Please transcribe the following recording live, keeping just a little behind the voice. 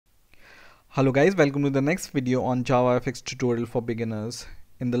Hello guys, welcome to the next video on JavaFX Tutorial for Beginners.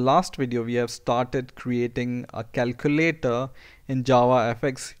 In the last video we have started creating a calculator in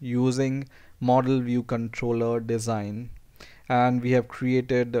JavaFX using model view controller design, and we have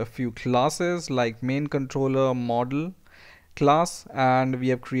created a few classes like main controller model class, and we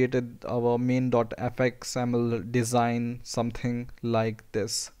have created our main.fxml design, something like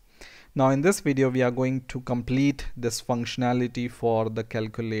this. Now in this video we are going to complete this functionality for the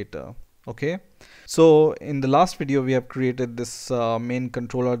calculator. Okay, so in the last video we have created this main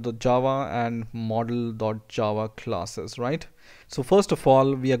controller.java and model.java classes, right? So first of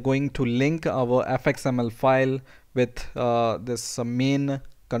all we are going to link our fxml file with this main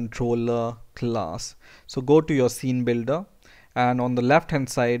controller class. So go to your scene builder, and on the left hand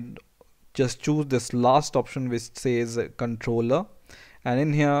side just choose this last option which says controller, and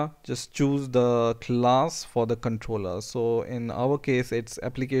in here just choose the class for the controller. So in our case it's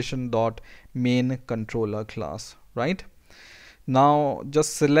application.main controller class, right? Now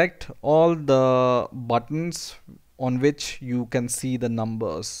just select all the buttons on which you can see the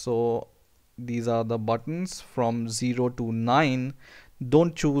numbers. So these are the buttons from 0 to 9.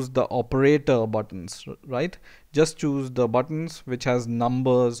 Don't choose the operator buttons, right? Just choose the buttons which has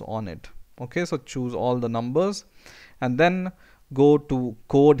numbers on it. Okay, so choose all the numbers and then go to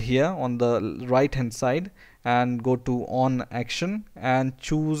code here on the right hand side and go to on action and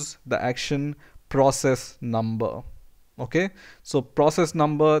choose the action process number. Okay, so process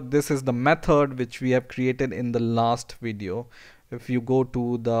number, this is the method which we have created in the last video. If you go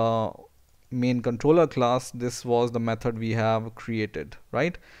to the main controller class, this was the method we have created,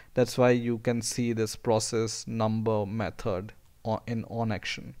 right? That's why you can see this process number method in on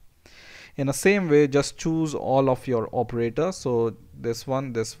action. In the same way, just choose all of your operators. So this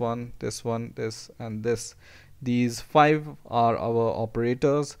one, this one, this one, this and this. These 5 are our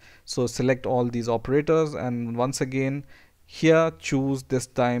operators. So select all these operators, and once again here choose this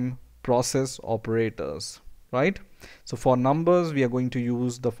time process operators, right? So for numbers we are going to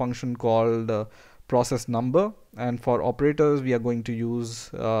use the function called process number, and for operators we are going to use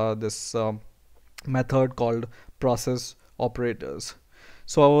this method called process operators.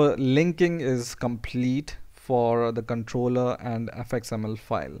 So our linking is complete for the controller and fxml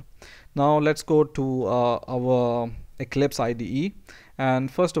file. Now let's go to our Eclipse IDE,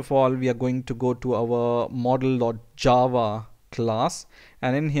 and first of all we are going to go to our model.java class,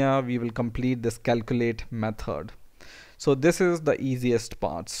 and in here we will complete this calculate method. So this is the easiest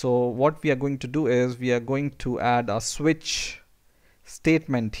part. So what we are going to do is we are going to add a switch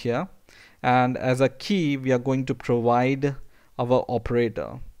statement here, and as a key we are going to provide our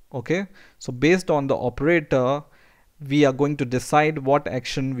operator. Okay, so based on the operator we are going to decide what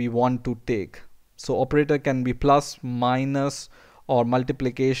action we want to take. So operator can be plus, minus, or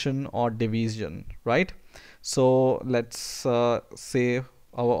multiplication or division, right? So let's say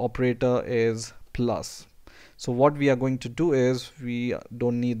our operator is plus. So what we are going to do is we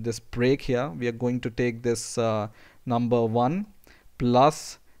don't need this break here. We are going to take this number 1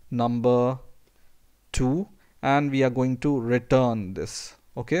 plus number 2, and we are going to return this.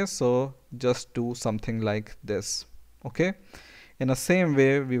 Okay, so just do something like this. Okay, in the same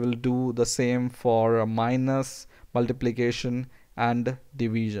way we will do the same for minus, multiplication and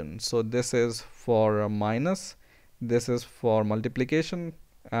division. So this is for minus, this is for multiplication,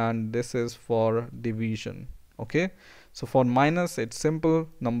 and this is for division. Okay, so for minus it's simple,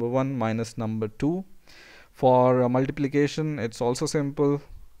 number 1 minus number 2. For multiplication it's also simple,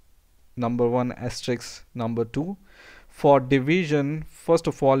 number 1 asterisk number 2. For division, first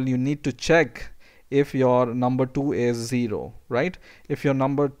of all you need to check if your number 2 is 0, right? If your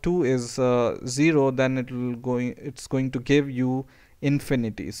number 2 is 0, then it's going to give you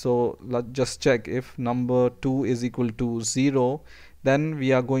infinity. So let's just check. If number 2 is equal to 0, then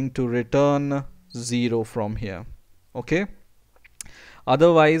we are going to return 0 from here. Okay,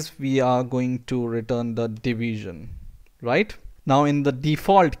 otherwise we are going to return the division, right? Now in the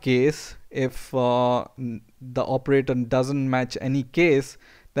default case, if the operator doesn't match any case,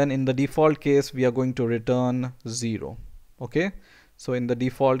 then in the default case we are going to return 0. Okay, so in the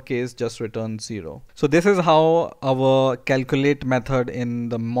default case just return 0. So this is how our calculate method in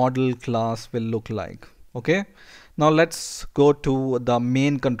the model class will look like. Okay, now let's go to the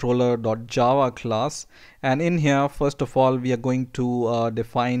main controller.java class, and in here first of all we are going to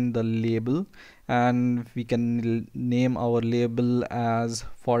define the label, and we can name our label as,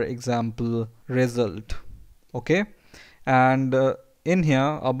 for example, result. Okay, and in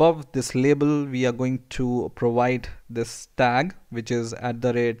here above this label we are going to provide this tag which is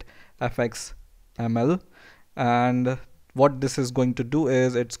 @fxml, and what this is going to do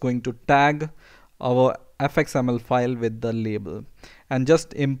is it's going to tag our fxml file with the label, and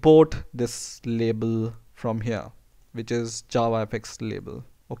just import this label from here, which is JavaFX label.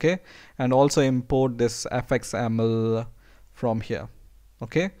 Okay, and also import this fxml from here.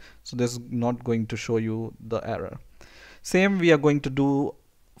 Okay, so this is not going to show you the error. Same we are going to do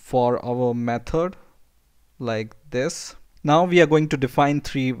for our method like this. Now we are going to define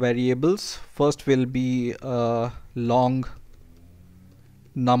three variables. First will be long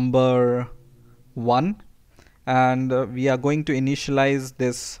number 1, and we are going to initialize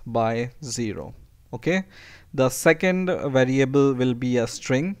this by 0. Okay, the second variable will be a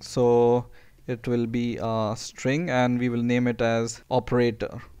string, so it will be a string and we will name it as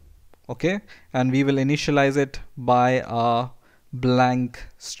operator. Okay, and we will initialize it by a blank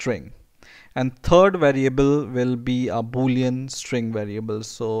string. And third variable will be a boolean string variable,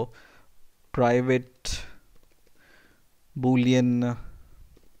 so private boolean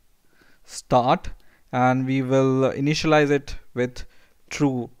start, and we will initialize it with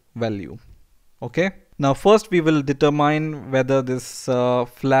true value. Okay, now first we will determine whether this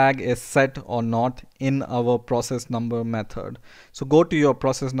flag is set or not in our process number method. So go to your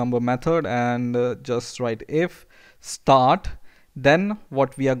process number method and just write if start. Then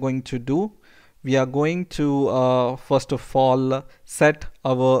what we are going to do, we are going to first of all set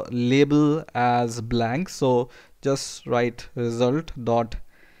our label as blank. So just write result dot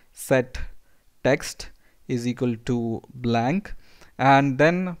set text is equal to blank, and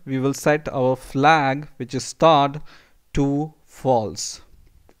then we will set our flag, which is start, to false.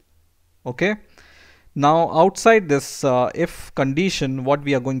 Okay, now outside this if condition, what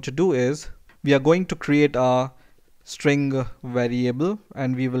we are going to do is we are going to create a string variable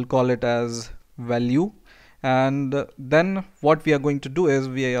and we will call it as value, and then what we are going to do is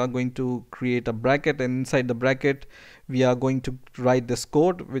we are going to create a bracket, and inside the bracket we are going to write this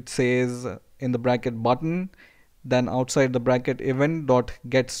code which says in the bracket button, then outside the bracket event dot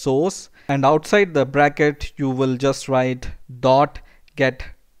get source, and outside the bracket you will just write dot get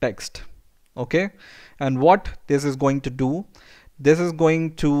text. Okay, and what this is going to do, this is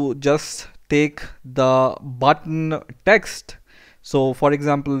going to just take the button text. So for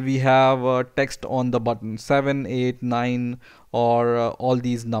example, we have text on the button 7, 8, 9 or all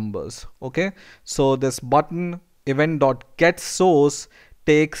these numbers. Okay, so this button event dot get source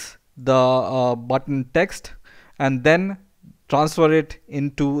takes the button text and then transfer it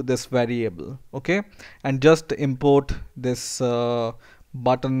into this variable. Okay, and just import this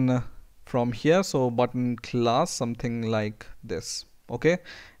button from here, so button class, something like this. Okay,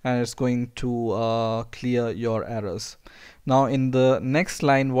 and it's going to clear your errors. Now in the next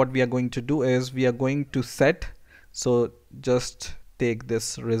line, what we are going to do is we are going to set, so just take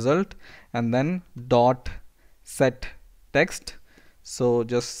this result and then dot set text, so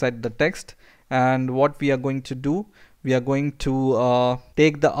just set the text. And what we are going to do, we are going to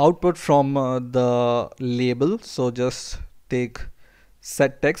take the output from the label, so just take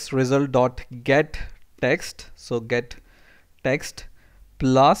set text result dot get text, so get text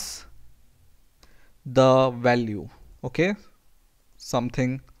plus the value. Okay,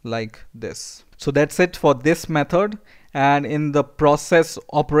 something like this. So that's it for this method. And in the process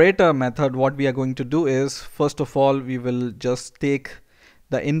operator method, what we are going to do is first of all we will just take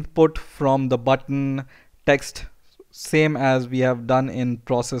the input from the button text, same as we have done in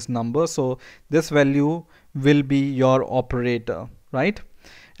process number. So this value will be your operator, right?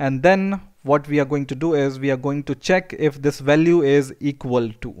 And then what we are going to do is we are going to check if this value is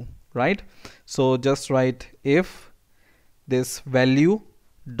equal to, right? So just write if this value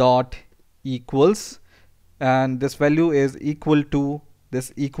dot equals, and this value is equal to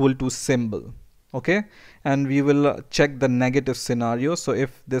this equal to symbol. Okay, and we will check the negative scenario. So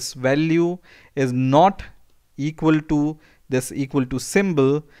if this value is not equal to this equal to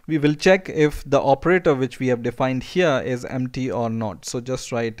symbol, we will check if the operator which we have defined here is empty or not. So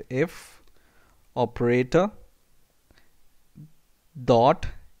just write if operator dot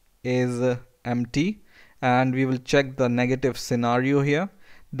is empty, and we will check the negative scenario here,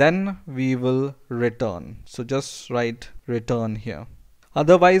 then we will return. So just write return here.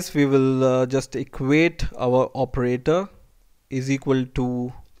 Otherwise we will just equate our operator is equal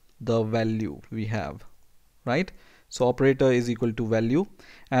to the value we have, right? So operator is equal to value,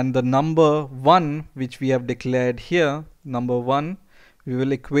 and the number 1 which we have declared here, number 1, we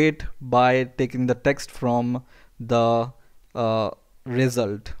will equate by taking the text from the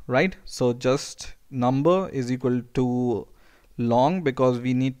result, right? So just number is equal to long, because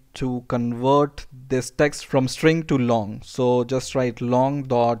we need to convert this text from string to long. So just write long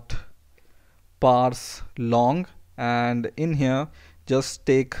dot parse long, and in here just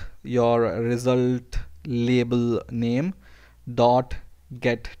take your result label name dot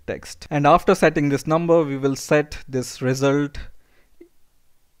get text, and after setting this number we will set this result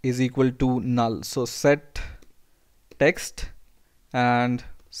is equal to null. So set text and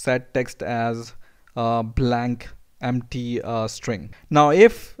set text as a blank empty string. Now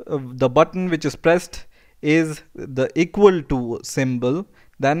if the button which is pressed is the equal to symbol,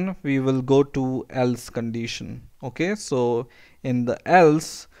 then we will go to else condition. Okay, so in the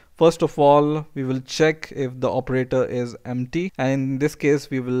else, first of all we will check if the operator is empty, and in this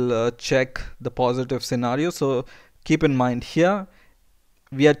case we will check the positive scenario. So keep in mind here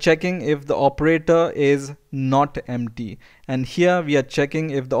we are checking if the operator is not empty, and here we are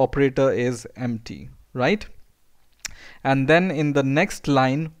checking if the operator is empty, right? And then in the next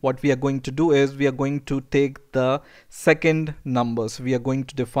line what we are going to do is we are going to take the second numbers. We are going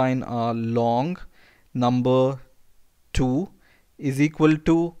to define a long number 2 is equal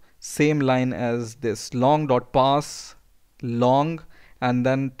to same line as this long dot pass long, and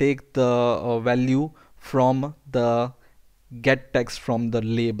then take the value from the get text from the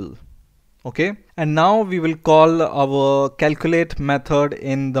label. Okay, and now we will call our calculate method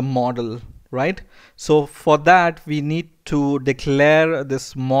in the model, right? So for that we need to declare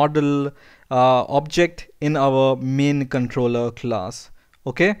this model object in our main controller class.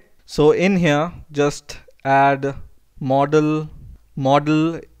 Okay, so in here just add model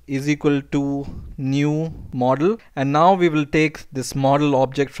is equal to new model, and now we will take this model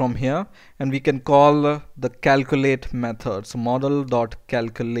object from here and we can call the calculate method. So model dot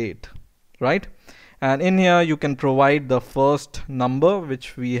calculate, right? And in here you can provide the first number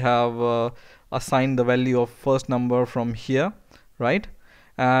which we have assigned the value of first number from here, right?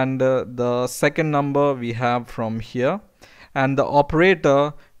 And the second number we have from here, and the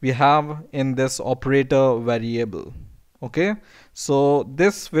operator we have in this operator variable. Okay, so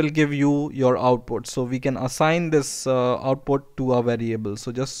this will give you your output. So we can assign this output to a variable.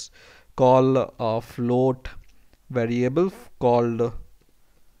 So just call a float variable called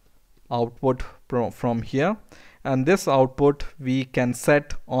output from here, and this output we can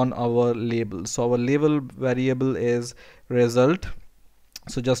set on our label. So our label variable is result.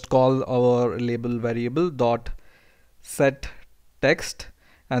 So just call our label variable dot set text,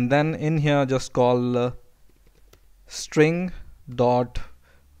 and then in here just call string dot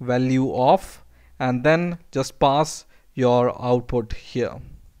value of, and then just pass your output here.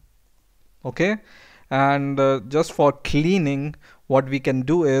 Okay, and just for cleaning what we can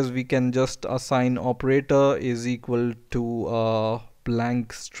do is we can just assign operator is equal to a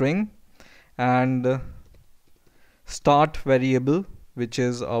blank string, and start variable, which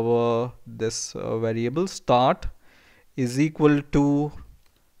is our this variable start, is equal to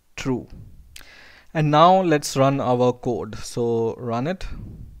true. And now let's run our code. So run it,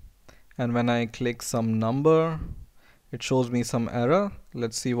 and when I click some number it shows me some error.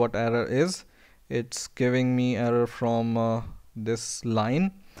 Let's see what error is. It's giving me error from this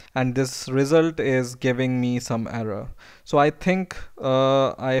line, and this result is giving me some error. So I think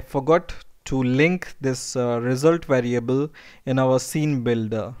I forgot to link this result variable in our scene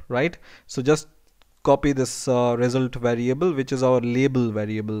builder, right? So just copy this result variable, which is our label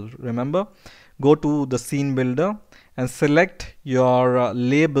variable. Remember, go to the scene builder and select your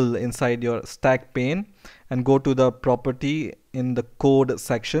label inside your stack pane, and go to the property in the code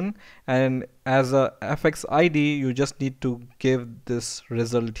section, and as a fx id you just need to give this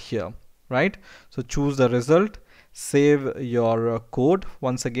result here, right? So choose the result, save your code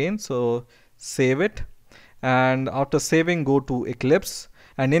once again. So save it, and after saving go to Eclipse,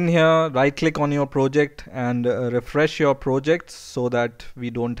 and in here right click on your project and refresh your project so that we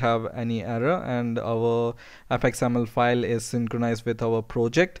don't have any error and our fxml file is synchronized with our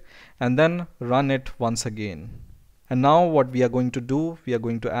project, and then run it once again. And now what we are going to do, we are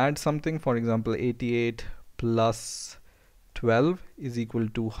going to add something. For example, 88 plus 12 is equal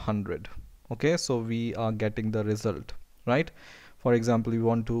to 100. Okay, so we are getting the result, right? For example, we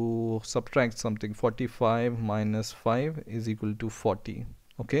want to subtract something. 45 minus 5 is equal to 40.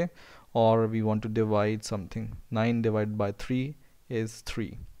 Okay, or we want to divide something. 9 divided by 3 is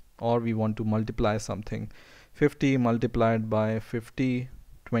 3. Or we want to multiply something. 50 multiplied by 50,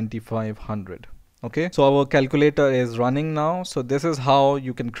 2500. Okay, so our calculator is running now. So this is how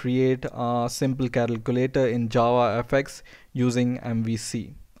you can create a simple calculator in JavaFX using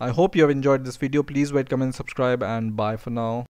MVC. I hope you have enjoyed this video. Please rate, comment, subscribe, and bye for now.